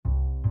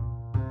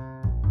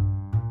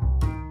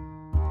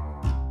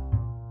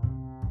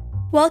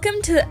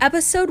Welcome to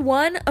episode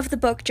 1 of the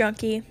Book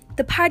Junkie,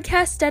 the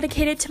podcast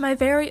dedicated to my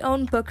very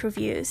own book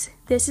reviews.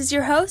 This is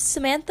your host,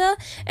 Samantha,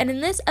 and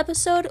in this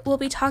episode, we'll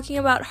be talking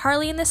about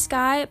Harley in the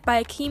Sky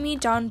by Akemi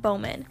Dawn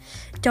Bowman.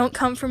 Don't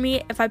come for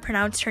me if I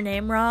pronounced her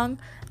name wrong.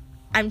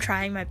 I'm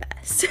trying my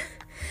best.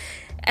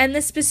 And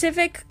the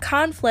specific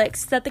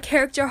conflicts that the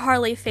character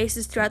Harley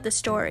faces throughout the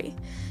story.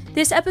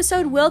 This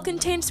episode will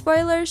contain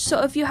spoilers,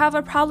 so if you have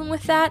a problem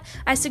with that,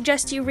 I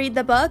suggest you read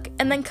the book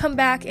and then come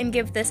back and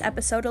give this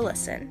episode a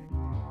listen.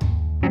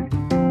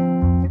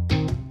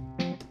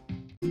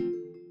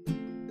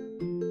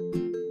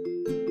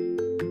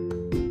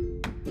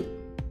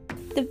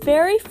 The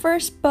very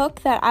first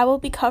book that I will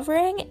be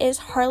covering is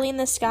Harley in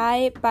the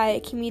Sky by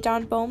Akemi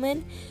Dawn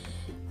Bowman.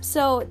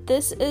 So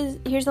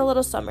here's a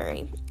little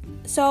summary.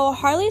 So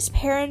Harley's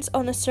parents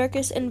own a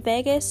circus in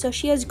Vegas, so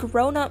she has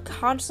grown up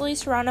constantly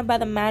surrounded by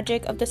the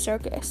magic of the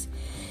circus.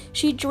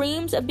 She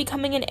dreams of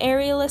becoming an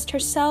aerialist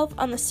herself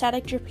on the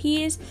static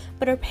trapeze,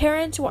 but her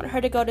parents want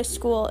her to go to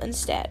school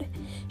instead.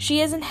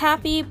 She isn't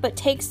happy, but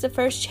takes the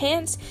first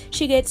chance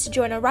she gets to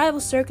join a rival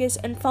circus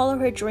and follow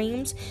her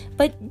dreams,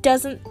 but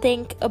doesn't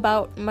think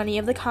about many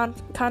of the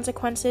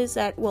consequences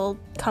that will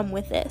come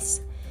with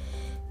this.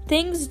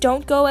 Things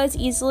don't go as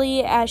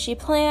easily as she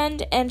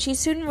planned, and she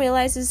soon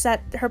realizes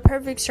that her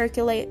perfect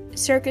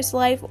circus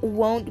life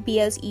won't be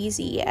as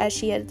easy as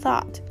she had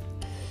thought.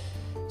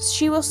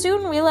 She will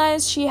soon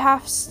realize she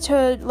has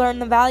to learn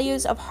the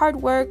values of hard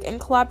work and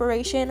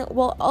collaboration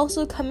while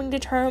also coming to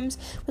terms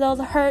with all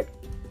the hurt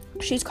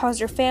she's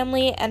caused her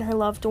family and her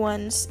loved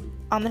ones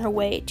on her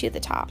way to the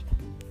top.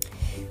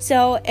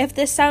 So if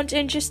this sounds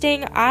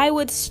interesting, I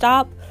would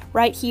stop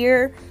right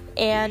here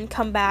and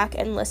come back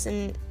and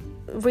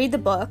read the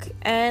book,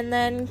 and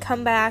then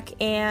come back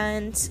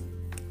and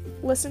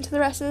listen to the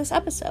rest of this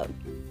episode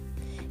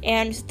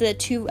and the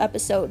 2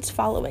 episodes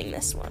following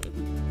this one.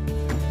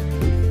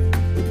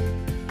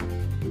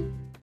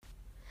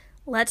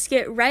 Let's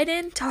get right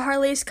into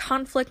Harley's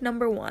conflict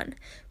number 1,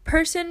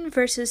 person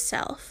versus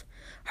self.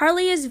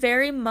 Harley is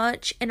very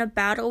much in a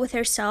battle with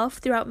herself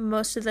throughout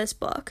most of this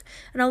book,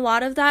 and a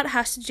lot of that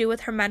has to do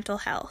with her mental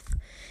health.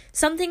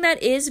 Something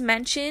that is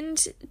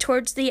mentioned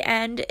towards the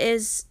end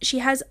is she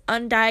has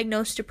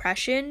undiagnosed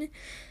depression.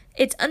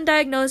 It's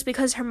undiagnosed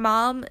because her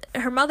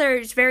mother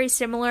is very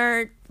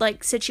similar,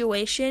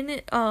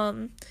 situation,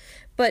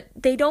 but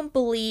they don't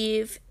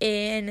believe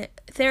in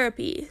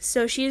therapy.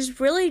 So she's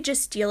really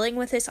just dealing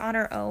with this on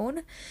her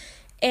own.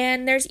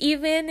 And there's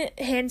even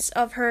hints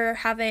of her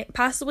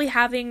possibly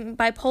having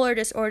bipolar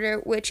disorder,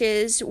 which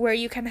is where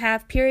you can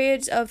have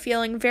periods of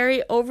feeling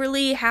very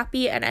overly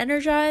happy and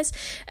energized,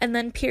 and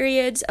then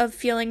periods of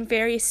feeling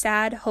very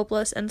sad,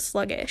 hopeless, and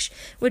sluggish,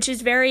 which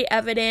is very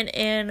evident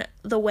in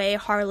the way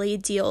Harley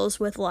deals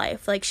with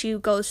life. She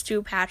goes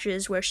through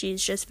patches where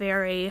she's just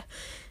very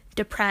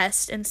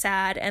depressed and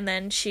sad, and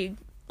then she,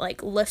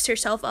 lifts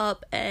herself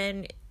up,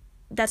 and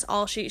that's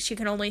all she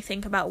can only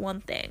think about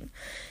one thing.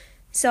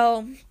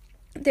 So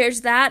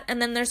there's that,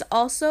 and then there's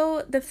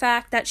also the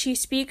fact that she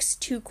speaks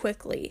too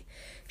quickly.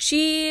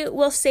 She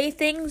will say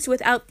things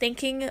without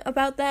thinking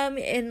about them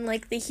in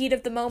the heat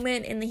of the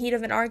moment, in the heat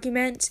of an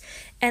argument,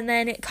 and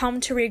then come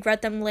to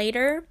regret them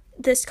later.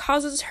 This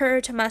causes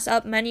her to mess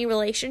up many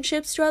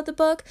relationships throughout the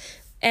book,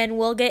 and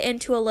we'll get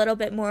into a little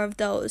bit more of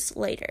those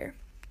later.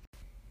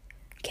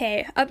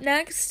 Okay, up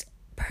next,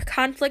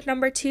 conflict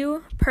number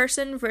 2,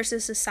 person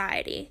versus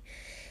society.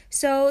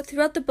 So,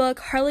 throughout the book,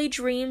 Harley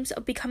dreams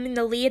of becoming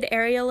the lead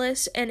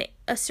aerialist in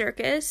a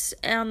circus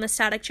on the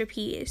static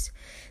trapeze.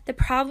 The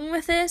problem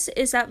with this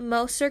is that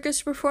most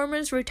circus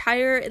performers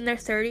retire in their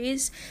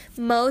 30s,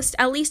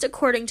 at least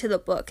according to the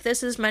book.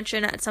 This is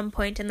mentioned at some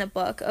point in the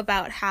book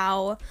about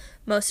how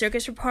most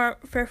circus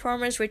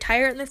performers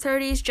retire in their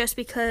 30s just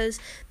because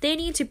they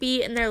need to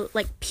be in their,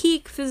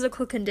 peak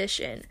physical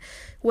condition,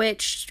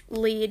 which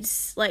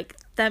leads,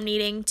 them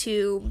needing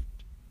to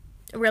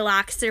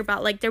relax their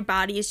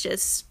bodies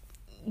just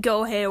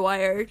go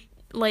haywire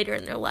later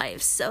in their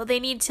lives. So they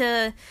need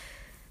to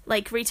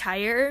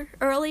retire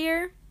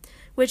earlier,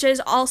 which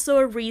is also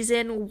a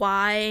reason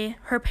why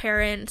her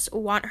parents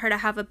want her to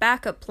have a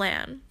backup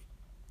plan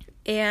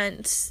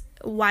and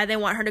why they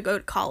want her to go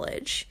to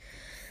college.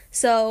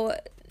 So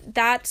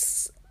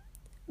that's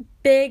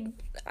big.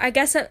 I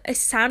guess it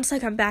sounds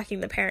like I'm backing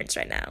the parents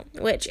right now,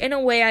 which in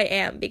a way I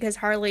am, because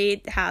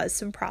Harley has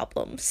some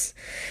problems.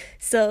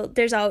 So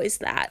there's always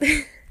that.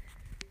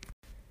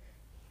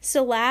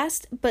 So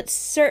last, but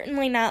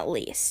certainly not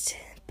least,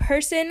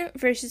 person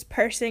versus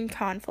person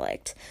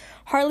conflict.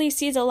 Harley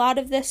sees a lot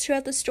of this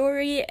throughout the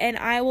story, and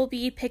I will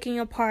be picking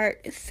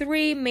apart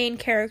 3 main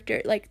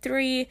characters,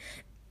 3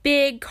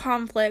 big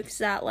conflicts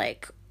that,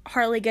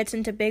 Harley gets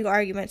into big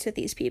arguments with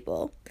these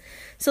people.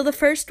 So the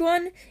first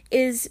one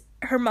is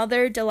her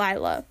mother,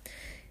 Delilah.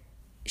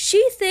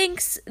 She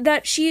thinks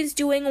that she's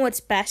doing what's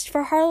best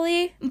for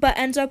Harley, but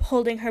ends up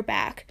holding her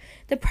back.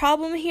 The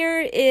problem here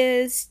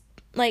is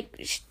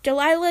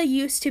Delilah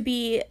used to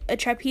be a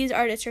trapeze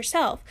artist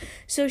herself,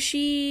 so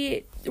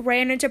she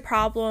ran into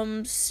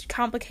problems,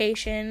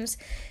 complications.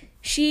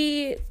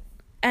 She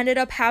ended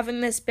up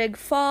having this big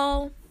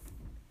fall.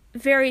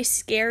 Very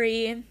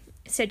scary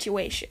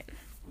situation.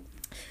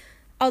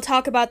 I'll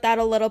talk about that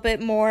a little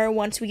bit more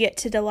once we get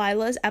to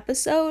Delilah's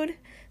episode,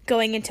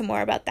 going into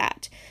more about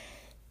that.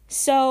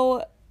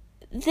 So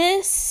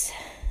this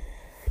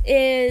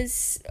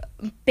is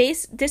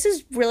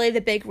really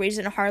the big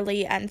reason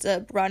Harley ends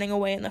up running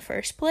away in the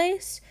first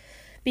place,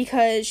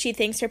 because she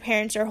thinks her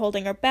parents are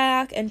holding her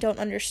back and don't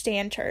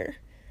understand her.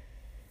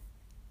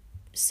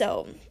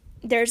 So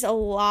there's a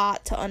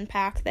lot to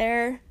unpack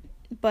there,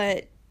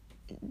 but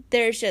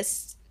there's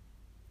just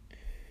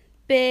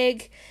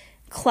big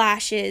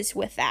clashes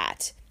with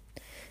that.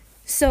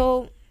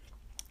 So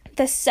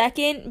the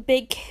second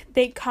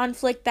big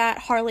conflict that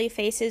Harley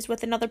faces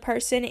with another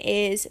person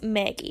is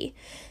Maggie.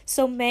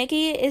 So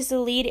Maggie is the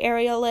lead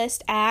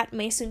aerialist at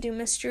Maison du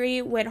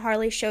Mystery when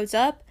Harley shows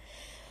up.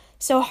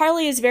 So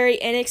Harley is very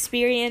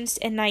inexperienced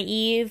and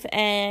naive,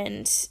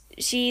 and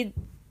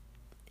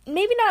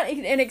maybe not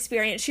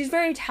inexperienced, she's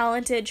very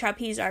talented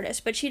trapeze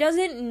artist, but she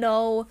doesn't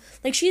know,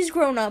 like, she's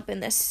grown up in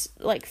this,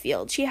 like,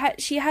 field. She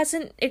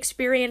hasn't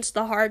experienced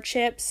the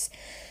hardships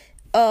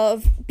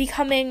of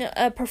becoming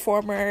a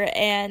performer,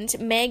 and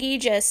Maggie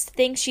just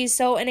thinks she's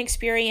so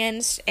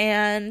inexperienced,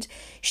 and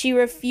she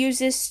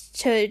refuses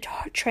to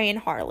train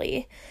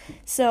Harley.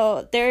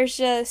 So there's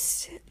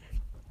just,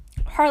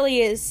 Harley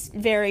is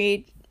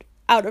very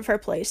out of her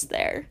place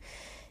there,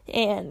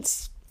 and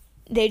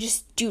they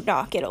just do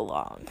not get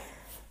along.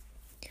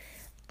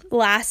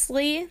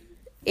 Lastly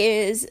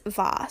is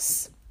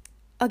Voss.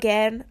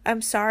 Again,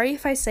 I'm sorry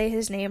if I say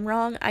his name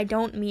wrong. I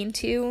don't mean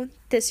to.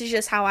 This is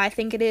just how I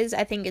think it is.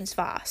 I think it's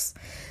Voss.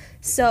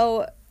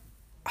 So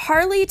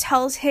Harley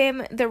tells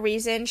him the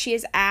reason she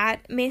is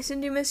at Maison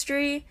du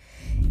Mystery,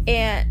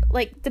 and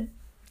let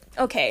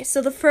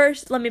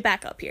me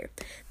back up here.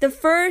 The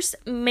first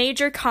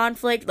major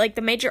conflict, like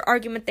the major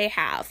argument they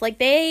have, like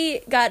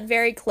they got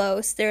very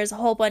close. There's a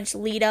whole bunch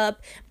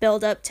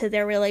build up to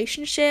their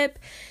relationship.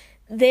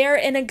 They're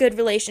in a good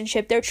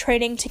relationship. They're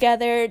training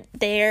together.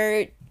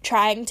 They're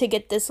trying to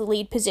get this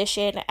lead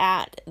position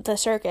at the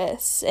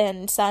circus,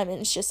 and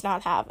Simon's just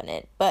not having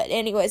it. But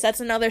anyways,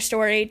 that's another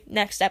story.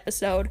 Next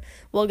episode,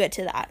 we'll get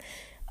to that.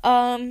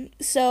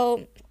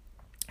 So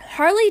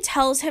Harley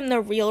tells him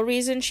the real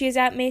reason she's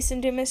at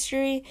Maison du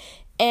Mystery,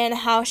 and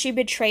how she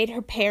betrayed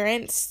her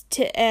parents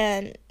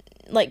and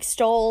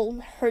stole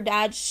her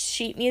dad's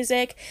sheet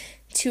music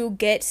to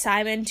get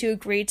Simon to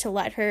agree to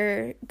let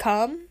her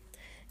come.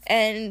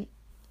 And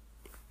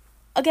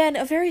again,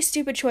 a very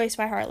stupid choice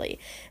by Harley.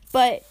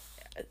 But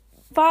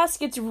Voss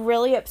gets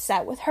really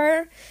upset with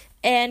her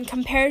and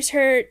compares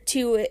her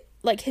to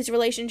his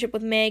relationship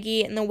with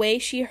Maggie and the way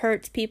she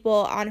hurts people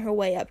on her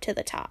way up to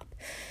the top.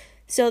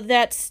 So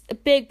that's a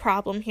big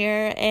problem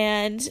here.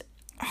 And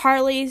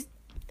Harley,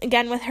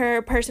 again, with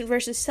her person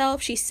versus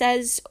self, she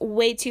says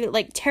way too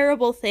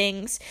terrible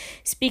things,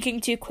 speaking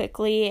too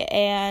quickly,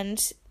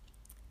 and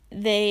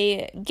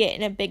they get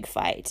in a big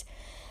fight.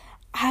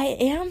 I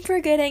am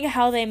forgetting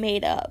how they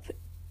made up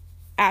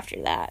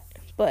after that,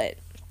 but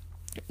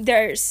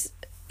there's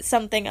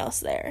something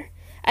else there.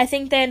 I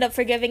think they end up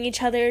forgiving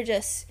each other,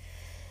 just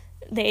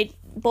they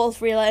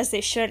both realize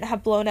they shouldn't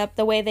have blown up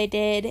the way they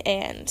did,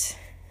 and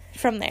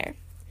from there.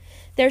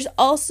 There's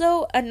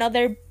also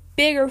another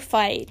bigger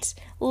fight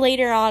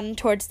later on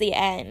towards the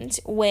end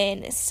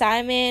when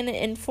Simon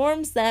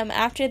informs them,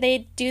 after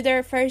they do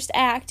their first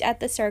act at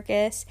the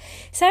circus,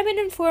 Simon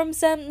informs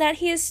them that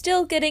he is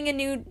still getting a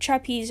new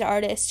trapeze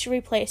artist to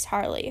replace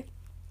Harley.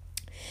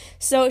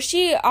 So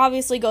she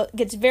obviously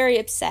gets very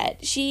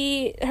upset.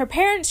 Her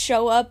parents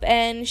show up,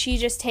 and she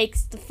just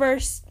takes the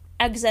first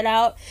exit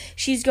out.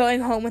 She's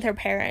going home with her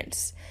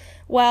parents.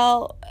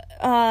 Well,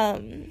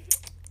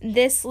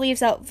 this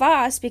leaves out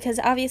Voss, because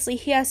obviously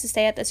he has to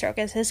stay at the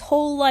circus. His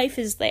whole life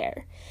is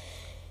there.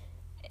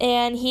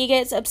 And he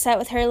gets upset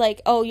with her,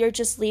 oh, you're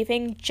just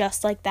leaving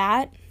just like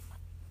that?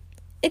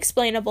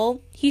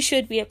 Explainable. He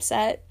should be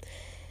upset.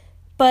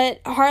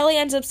 But Harley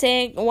ends up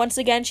saying, once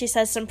again, she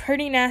says some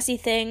pretty nasty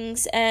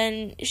things,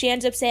 and she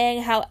ends up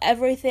saying how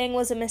everything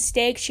was a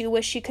mistake. She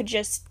wished she could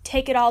just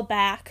take it all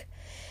back,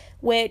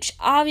 which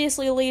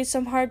obviously leaves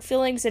some hard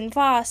feelings in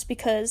Voss,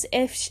 because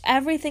if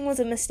everything was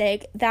a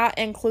mistake, that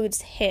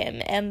includes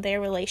him and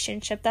their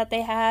relationship that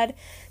they had.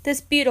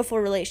 This beautiful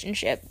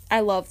relationship.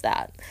 I love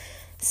that.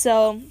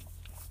 So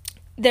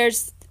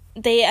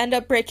they end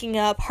up breaking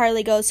up.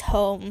 Harley goes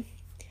home.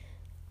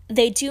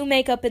 They do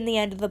make up in the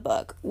end of the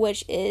book,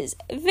 which is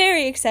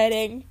very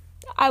exciting.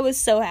 I was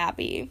so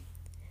happy.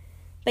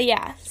 But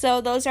yeah,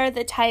 so those are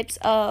the types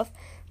of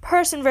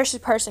person versus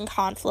person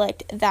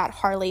conflict that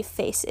Harley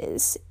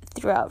faces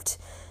throughout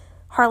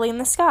Harley in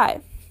the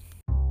Sky.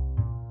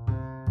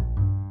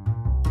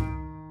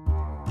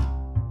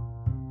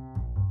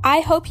 I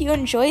hope you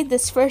enjoyed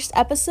this first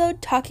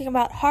episode talking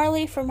about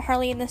Harley from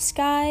Harley in the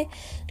Sky.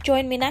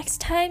 Join me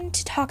next time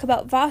to talk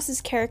about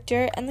Voss's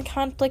character and the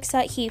conflicts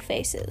that he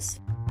faces.